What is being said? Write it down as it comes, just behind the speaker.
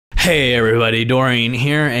Hey everybody, Dorian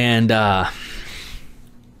here, and well,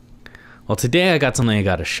 today I got something I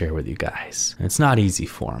gotta share with you guys. It's not easy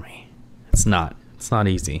for me. It's not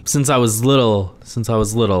easy. Since I was little,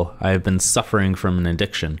 I've been suffering from an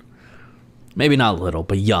addiction. Maybe not little,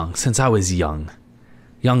 but young. Since I was young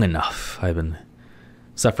enough, I've been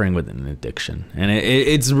suffering with an addiction, and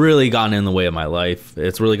it's really gotten in the way of my life.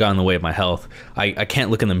 It's really gotten in the way of my health. I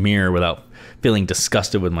can't look in the mirror without feeling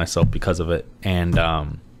disgusted with myself because of it, and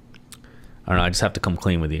I don't know, I just have to come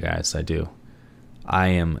clean with you guys. I do. I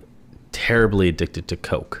am terribly addicted to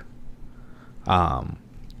Coke.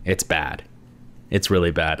 It's bad. It's really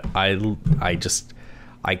bad. I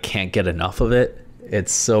can't get enough of it.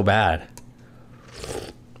 It's so bad.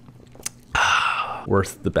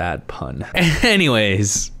 Worth the bad pun.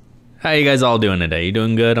 Anyways, how you guys all doing today? You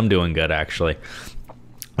doing good? I'm doing good, actually.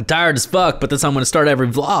 I'm tired as fuck, but that's how I'm gonna start every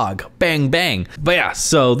vlog. Bang, bang. But yeah,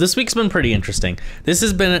 so this week's been pretty interesting. This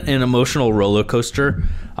has been an emotional roller coaster,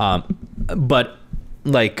 but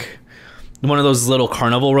like one of those little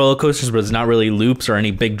carnival roller coasters where it's not really loops or any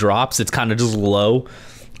big drops. It's kind of just low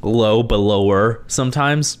but lower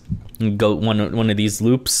sometimes. You go one of these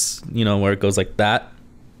loops, you know, where it goes like that.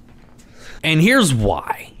 And here's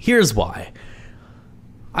why.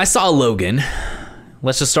 I saw Logan.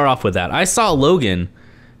 Let's just start off with that. I saw Logan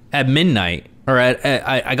at midnight, or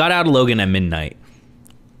I got out of Logan at midnight,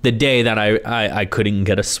 the day that I couldn't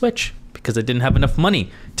get a Switch because I didn't have enough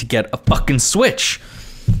money to get a fucking Switch.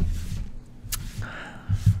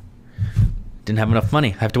 Didn't have enough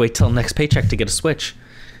money. I have to wait till next paycheck to get a Switch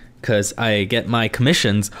because I get my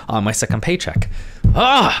commissions on my second paycheck.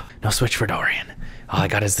 No Switch for Dorian. All I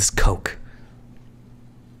got is this Coke.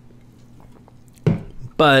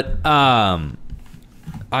 But I'm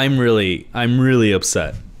really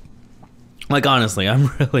upset. Like, honestly, I'm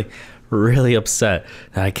really upset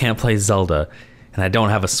that I can't play Zelda and I don't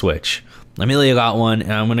have a Switch. Amelia got one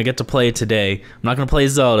and I'm gonna get to play it today. I'm not gonna play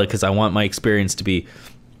Zelda because I want my experience to be,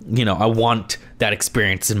 you know, I want that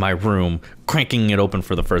experience in my room, cranking it open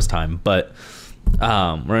for the first time. But we're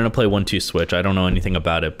gonna play 1-2 Switch. I don't know anything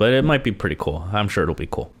about it, but it might be pretty cool. I'm sure it'll be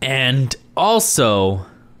cool. And also,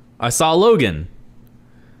 I saw Logan.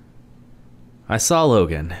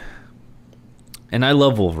 And I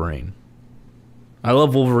love Wolverine. I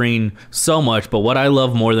love Wolverine so much, but what I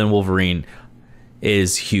love more than Wolverine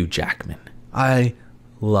is Hugh Jackman. I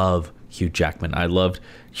love Hugh Jackman. I loved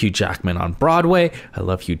Hugh Jackman on Broadway. I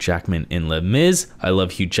love Hugh Jackman in Les Mis. I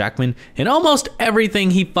love Hugh Jackman in almost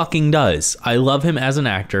everything he fucking does. I love him as an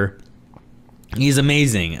actor. He's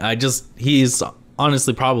amazing. He's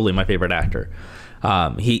honestly probably my favorite actor.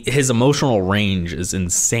 His emotional range is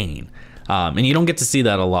insane. And you don't get to see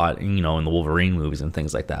that a lot, you know, in the Wolverine movies and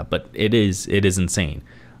things like that, but it is insane.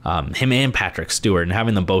 Him and Patrick Stewart, and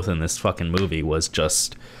having them both in this fucking movie was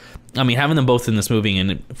just, I mean, having them both in this movie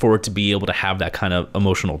and for it to be able to have that kind of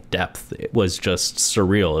emotional depth, it was just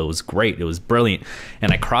surreal. It was great. It was brilliant.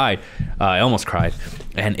 And I cried. I almost cried.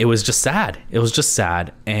 And it was just sad. It was just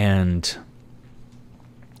sad and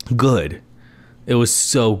good. It was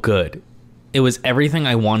so good. It was everything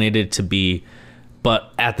I wanted it to be,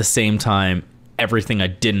 but at the same time, everything I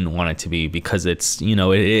didn't want it to be, because it's, you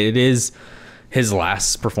know, it is his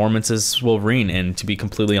last performance as Wolverine, and to be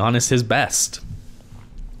completely honest, his best.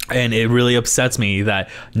 And it really upsets me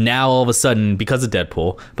that now all of a sudden, because of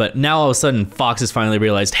Deadpool, but now all of a sudden Fox has finally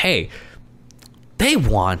realized, hey, they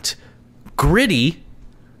want gritty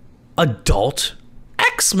adult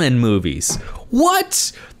X-Men movies.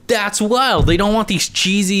 What? That's wild. They don't want these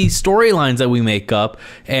cheesy storylines that we make up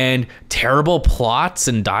and terrible plots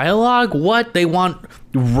and dialogue. What? They want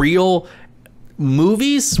real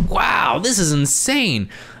movies? Wow, this is insane.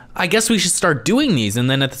 I guess we should start doing these, and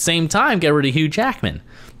then at the same time get rid of Hugh Jackman.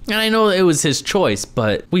 And I know it was his choice,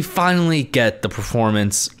 but we finally get the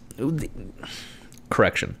performance.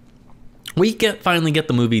 Correction. We finally get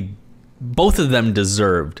the movie both of them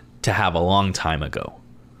deserved to have a long time ago.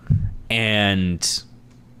 And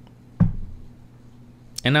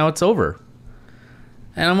now it's over.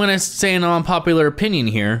 And I'm going to say an unpopular opinion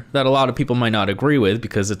here that a lot of people might not agree with,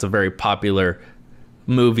 because it's a very popular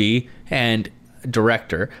movie and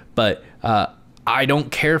director, but I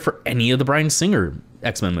don't care for any of the Bryan Singer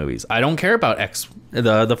X-Men movies. I don't care about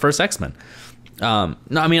the first X-Men. No,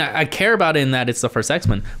 I mean, I care about it in that it's the first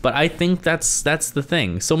X-Men, but I think that's the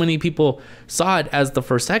thing. So many people saw it as the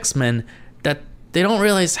first X-Men that they don't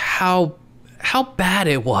realize how bad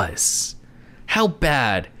it was. How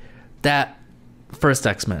bad that first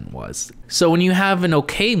X-Men was. So when you have an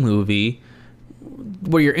okay movie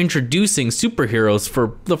where you're introducing superheroes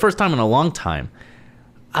for the first time in a long time,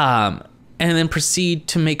 and then proceed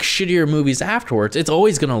to make shittier movies afterwards, it's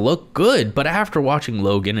always going to look good. But after watching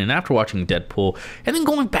Logan and after watching Deadpool and then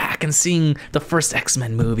going back and seeing the first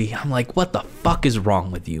X-Men movie, I'm like, what the fuck is wrong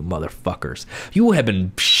with you motherfuckers? You have been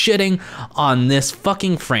shitting on this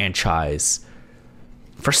fucking franchise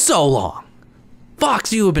for so long.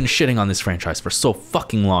 Fox, you have been shitting on this franchise for so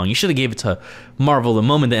fucking long. You should have gave it to Marvel the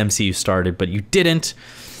moment the MCU started, but you didn't.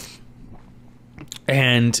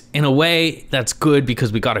 And in a way, that's good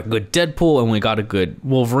because we got a good Deadpool and we got a good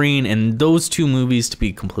Wolverine. And those two movies, to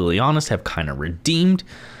be completely honest, have kind of redeemed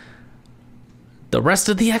the rest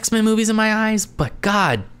of the X-Men movies in my eyes. But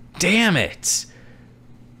god damn it.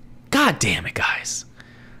 God damn it, guys.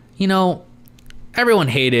 You know, everyone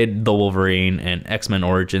hated the Wolverine and X-Men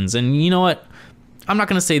Origins. And you know what? I'm not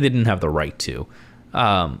going to say they didn't have the right to.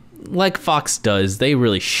 Like Fox does, they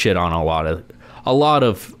really shit on a lot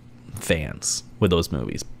of fans with those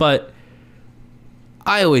movies, but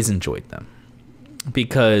I always enjoyed them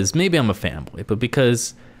because maybe I'm a fanboy, but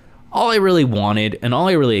because all I really wanted and all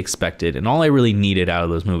I really expected and all I really needed out of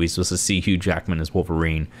those movies was to see Hugh Jackman as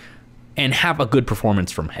Wolverine and have a good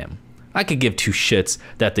performance from him. I could give two shits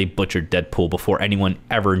that they butchered Deadpool before anyone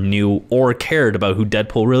ever knew or cared about who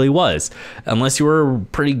Deadpool really was, unless you were a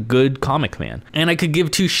pretty good comic fan. And I could give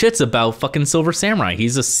two shits about fucking Silver Samurai.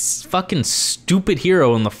 He's a fucking stupid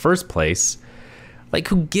hero in the first place. Like,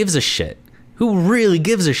 who gives a shit? Who really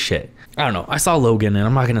gives a shit? I don't know. I saw Logan, and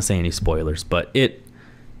I'm not going to say any spoilers, but it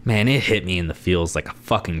hit me in the feels like a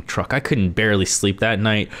fucking truck. I couldn't barely sleep that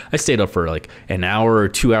night. I stayed up for like an hour or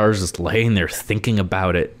 2 hours just laying there thinking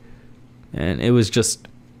about it. And it was just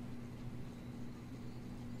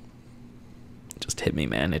hit me,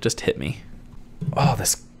 man. It just hit me. Oh,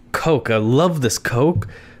 this Coke. I love this Coke.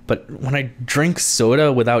 But when I drink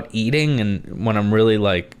soda without eating and when I'm really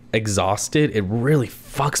like exhausted, it really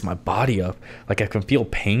fucks my body up. Like I can feel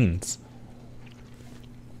pains.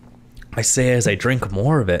 I say as I drink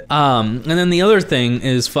more of it. And then the other thing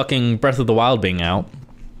is fucking Breath of the Wild being out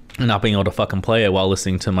and not being able to fucking play it while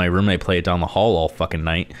listening to my roommate play it down the hall all fucking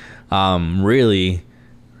night. Really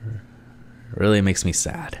makes me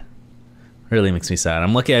sad. Really makes me sad.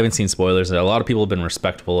 I'm lucky I haven't seen spoilers. A lot of people have been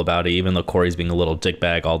respectful about it, even though Corey's being a little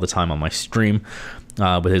dickbag all the time on my stream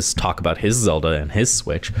with his talk about his Zelda and his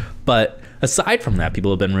Switch. But aside from that,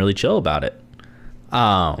 people have been really chill about it.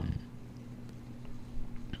 But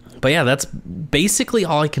yeah, that's basically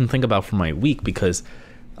all I can think about for my week because,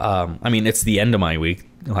 I mean, it's the end of my week.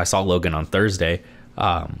 I saw Logan on Thursday.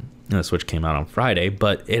 And the Switch came out on Friday,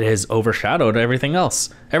 but it has overshadowed everything else.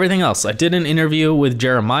 Everything else. I did an interview with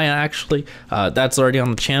Jeremiah, actually. That's already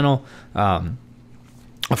on the channel. A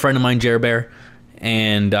friend of mine, Bear,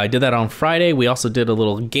 and I did that on Friday. We also did a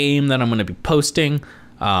little game that I'm going to be posting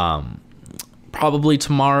probably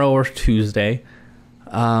tomorrow or Tuesday,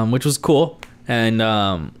 which was cool. And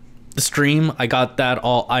the stream, I got that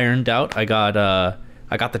all ironed out. I got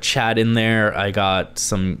the chat in there. I got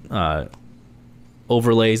some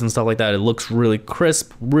overlays and stuff like that. It looks really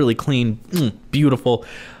crisp, really clean, beautiful.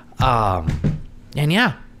 And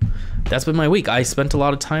yeah, that's been my week. I spent a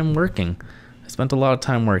lot of time working.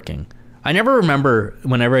 I never remember,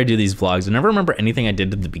 whenever I do these vlogs, I never remember anything I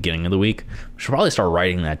did at the beginning of the week. I should probably start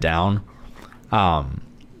writing that down. All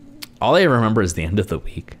I remember is the end of the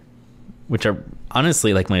week, which are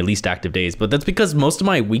honestly like my least active days, but that's because most of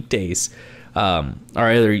my weekdays are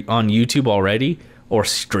either on YouTube already or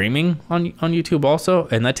streaming on YouTube also,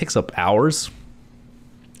 and that takes up hours.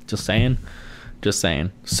 Just saying.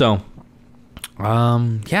 So,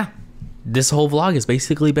 yeah, this whole vlog has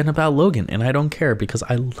basically been about Logan, and I don't care because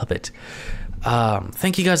I love it.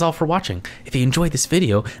 Thank you guys all for watching. If you enjoyed this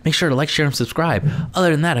video, make sure to like, share, and subscribe.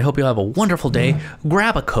 Other than that, I hope you'll have a wonderful day.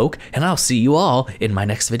 Grab a Coke, and I'll see you all in my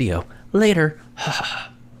next video. Later.